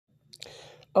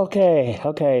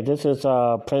Okay. This is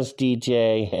Prince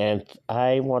DJ, and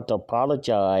I want to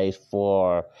apologize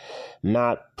for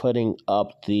not putting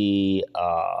up the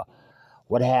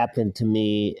what happened to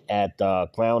me at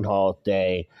Groundhog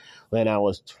Day when I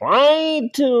was trying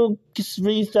to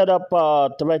reset up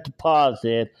direct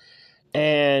deposit,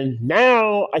 and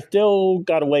now I still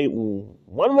gotta wait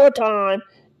one more time.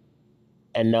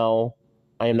 And no,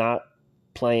 I am not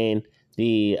playing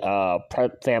the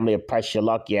family of pressure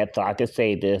luck yet, so I can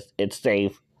say this. It's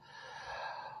safe.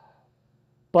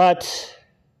 But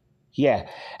yeah,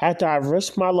 after I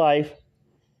risked my life,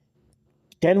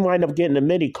 then wind up getting a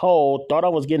mini cold, thought I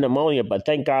was getting pneumonia, but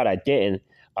thank God I didn't.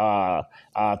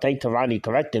 Thanks to Ronnie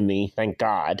correcting me, thank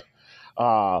God.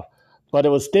 Uh, but it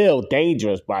was still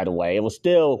dangerous, by the way. It was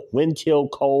still wind chill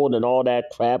cold and all that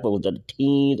crap. It was in the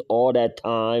teens all that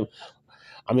time.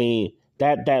 I mean,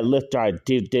 that lift drive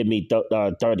did me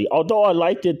dirty. Although I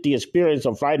liked it, the experience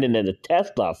of riding in a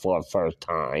Tesla for the first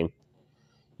time.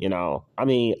 I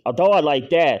mean, although I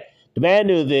like that, the bad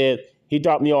news is he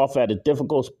dropped me off at a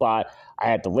difficult spot. I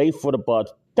had to wait for the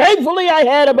bus. Thankfully, I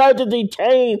had emergency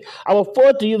change. I was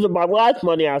forced to use my last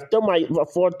money. I still might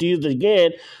afford to use it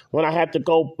again when I have to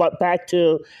go back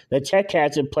to the check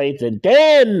cashing place and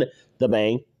then the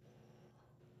bank.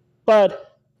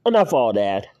 But enough all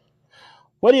that.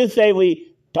 What do you say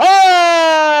we dive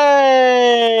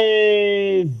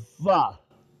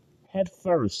head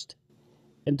first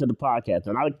into the podcast?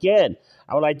 And again,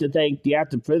 I would like to thank the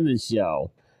After Prison Show.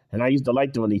 And I used to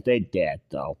like it when he said that,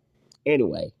 though.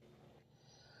 Anyway,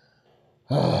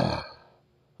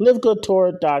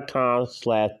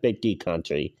 livegoodtour.com/Big D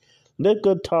Country.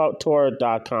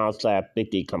 livegoodtour.com/Big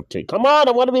D Country. Come on,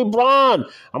 I want to be blonde.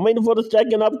 I'm waiting for the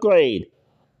second upgrade.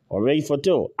 Or ready for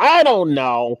two. I don't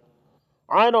know.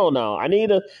 I need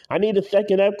a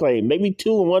second upgrade. Maybe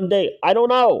two in one day. I don't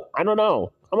know.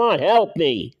 Come on, help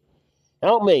me.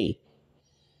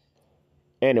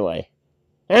 Anyway.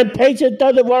 And patience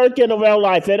doesn't work in the real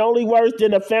life. It only works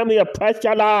in a family of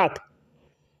pressure lock.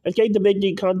 Escape to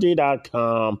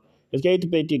BigDCountry.com. Escape to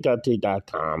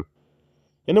BigDCountry.com.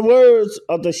 In the words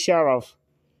of the sheriff,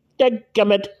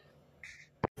 dadgummit.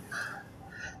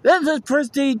 This is Prince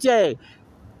DJ.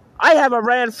 I have a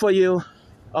rant for you.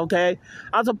 Okay?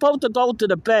 I'm supposed to go to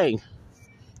the bank.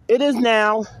 It is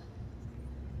now.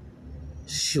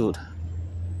 Shoot.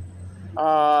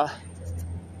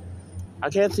 I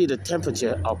can't see the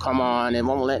temperature. Oh, come on. It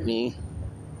won't let me.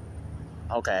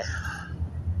 Okay.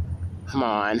 Come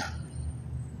on.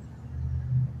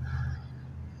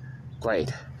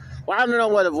 Great. Well, I don't know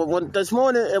what it was. This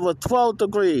morning it was 12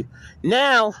 degrees.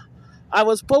 Now, I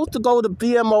was supposed to go to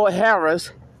BMO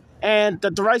Harris, and the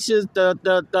directions,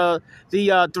 directions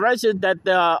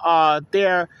that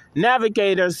their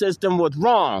navigator system was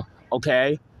wrong.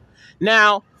 Okay.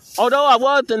 Now, although I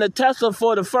was in the Tesla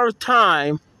for the first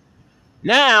time,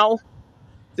 now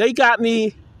they got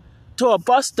me to a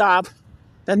bus stop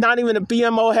that's not even a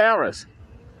BMO Harris.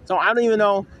 So I don't even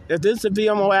know if this is a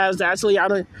BMO Harris. Actually, I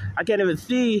can't even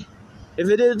see if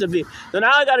it is a B. So now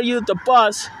I got to use the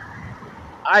bus.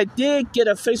 I did get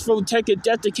a fixed route ticket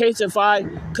just in case if I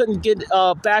couldn't get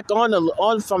back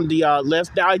on from the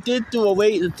lift. Now I did do a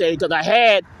wait and stay because I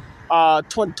had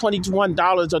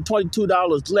 $21 or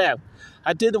 $22 left.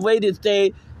 I did a wait and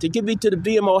stay to get me to the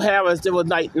BMO Harris. There was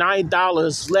like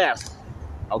 $9 left.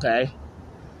 Okay.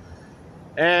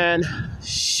 And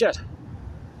shit.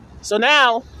 So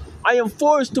now I am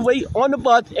forced to wait on the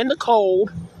bus in the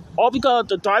cold, all because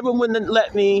the driver wouldn't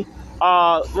let me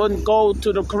wouldn't go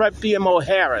to the correct BMO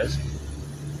Harris.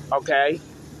 Okay.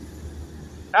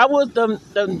 That was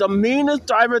the meanest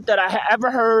driver that I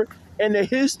ever heard in the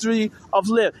history of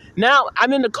Lyft. Now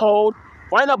I'm in the cold.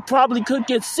 Why not probably could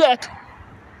get sick?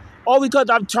 All because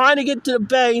I'm trying to get to the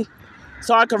bank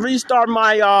so I can restart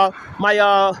my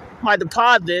my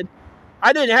deposit.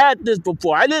 I didn't have this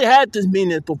before. I didn't have this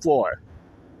meanness before.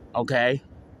 Okay.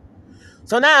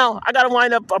 So now I gotta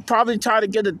wind up. I'll probably try to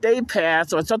get a day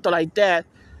pass or something like that,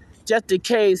 just in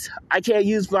case I can't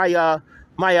use my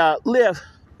Lyft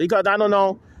because I don't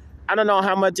know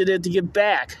how much it is to get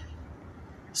back.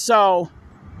 So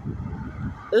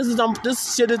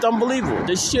this shit is unbelievable.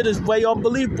 This shit is way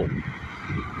unbelievable.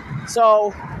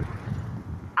 So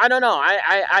I don't know.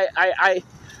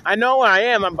 I know where I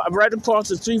am. I'm right across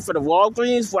the street from the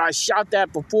Walgreens where I shot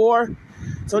that before.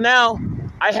 So now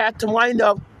I had to wind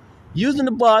up using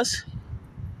the bus.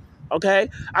 Okay,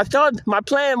 I thought my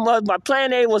plan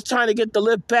A was trying to get the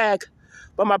lift back,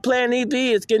 but my plan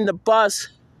B is getting the bus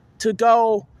to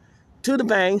go to the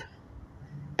bank,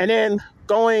 and then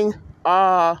going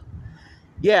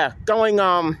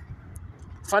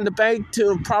from the bank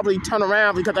to probably turn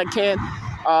around because I can't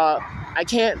I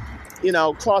can't,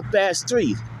 cross bad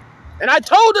streets. And I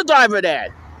told the driver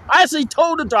that. I actually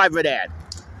told the driver that.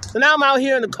 So now I'm out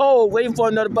here in the cold waiting for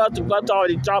another bus. The bus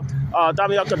already dropped me off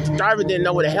because the driver didn't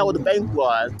know where the hell the bank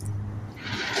was.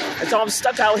 And so I'm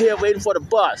stuck out here waiting for the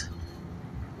bus.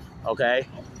 Okay?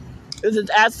 This is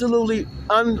absolutely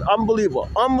unbelievable.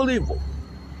 Unbelievable.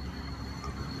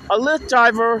 A Lyft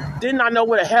driver did not know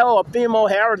where the hell a BMO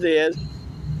Harris is.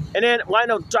 And then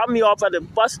wind up dropping me off at the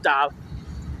bus stop.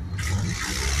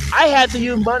 I had to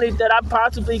use money that I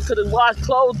possibly could have washed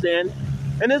clothes in.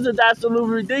 And this is absolutely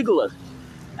ridiculous.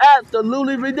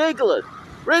 Absolutely ridiculous.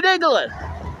 Ridiculous.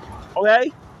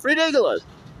 Okay? Ridiculous.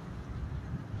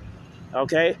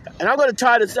 Okay? And I'm going to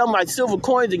try to sell my silver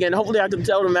coins again. Hopefully I can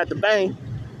sell them at the bank.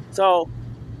 So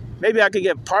maybe I could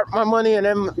get part of my money and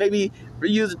then maybe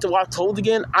reuse it to wash clothes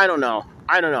again. I don't know.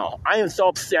 I am so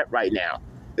upset right now.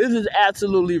 This is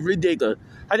absolutely ridiculous.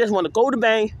 I just want to go to the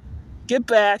bank, get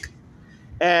back,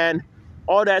 and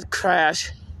all that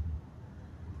crash.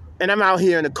 And I'm out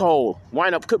here in the cold.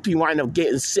 Could be wind up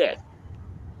getting sick.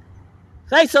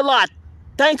 Thanks a lot.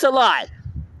 Thanks a lot.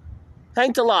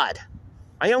 Thanks a lot.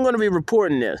 I am going to be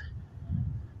reporting this.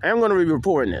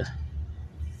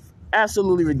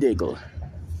 Absolutely ridiculous.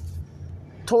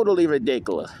 Totally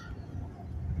ridiculous.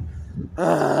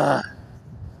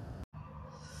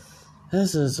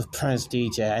 This is Prince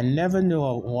DJ. I never knew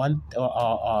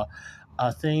a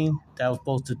thing that I was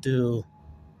supposed to do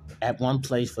at one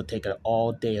place would take an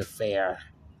all-day affair.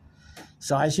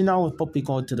 So as you know, I was supposed to be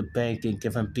going to the bank and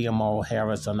giving BMO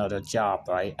Harris another job,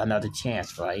 right? Another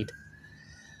chance, right?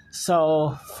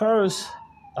 So first,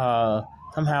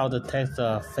 somehow the test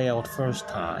failed first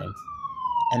time.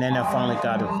 And then I finally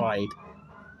got it right.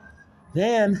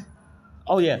 Then,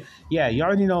 you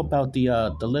already know about the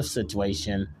Lyft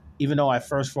situation. Even though I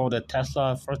first rode a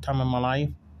Tesla first time in my life.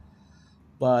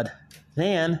 But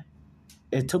then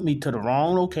it took me to the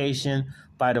wrong location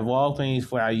by the Walgreens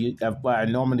where I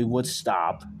normally would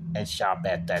stop and shop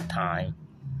at that time.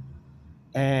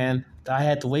 And I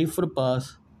had to wait for the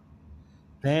bus.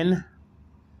 Then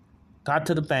got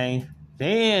to the bank.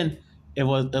 Then it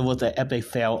was an epic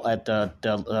fail at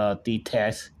the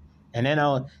test. And then I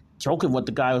was joking with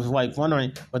the guy. Was like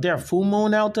wondering, was there a full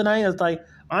moon out tonight? It's like,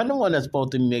 I'm the one that's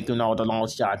supposed to be making all the long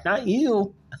shots, not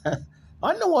you.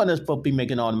 I'm the one that's supposed to be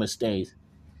making all the mistakes.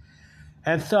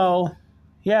 And so,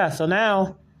 so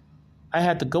now I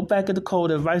had to go back in the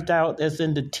code and write out it's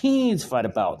in the teens right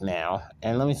about now.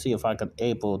 And let me see if I could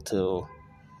able to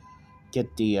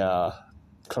get the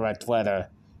correct weather.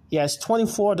 Yeah, it's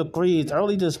 24 degrees.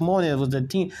 Early this morning, it was a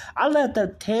teen. I left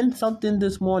at 10-something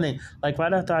this morning, like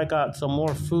right after I got some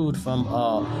more food from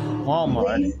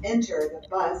Walmart. Please enter the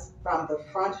bus from the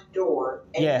front door.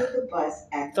 Enter the bus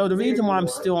at so the reason why I'm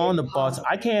still on the bus,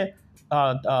 I can't...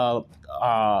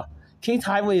 Kings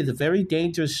Highway is a very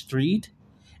dangerous street,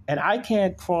 and I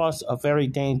can't cross a very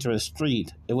dangerous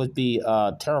street. It would be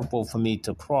terrible for me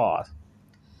to cross.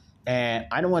 And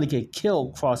I don't want to get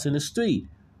killed crossing the street,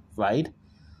 right?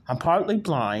 I'm partly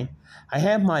blind. I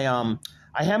have my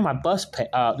bus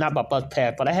not my bus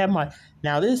pass, but I have my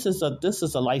now this is a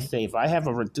lifesaver. I have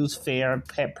a reduced fare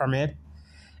permit,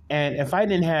 and if I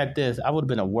didn't have this, I would have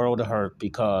been a world of hurt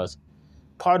because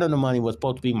part of the money was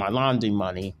supposed to be my laundry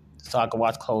money, so I could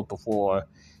wash clothes before,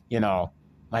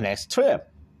 my next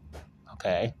trip.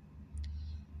 Okay,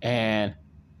 and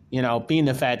being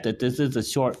the fact that this is a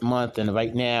short month, and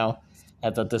right now,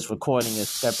 as of this recording,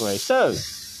 is February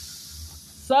 3rd.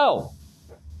 So,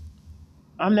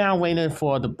 I'm now waiting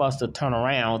for the bus to turn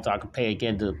around so I can pay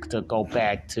again to go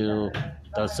back to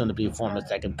the soon-to-be former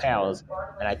Second Palace.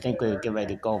 And I think we'll get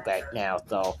ready to go back now.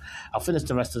 So, I'll finish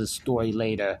the rest of the story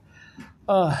later.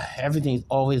 Everything's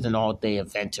always an all-day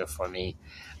adventure for me.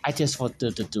 I just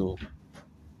wanted to do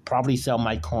probably sell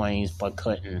my coins, but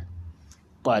couldn't.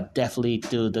 But definitely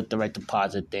do the direct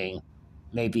deposit thing.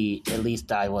 Maybe at least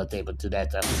I was able to do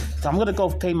that. So I'm going to go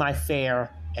pay my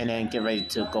fare and then get ready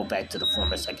to go back to the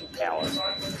former Second Palace.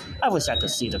 I wish I could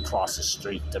see the across the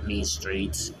street, the mean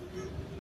streets.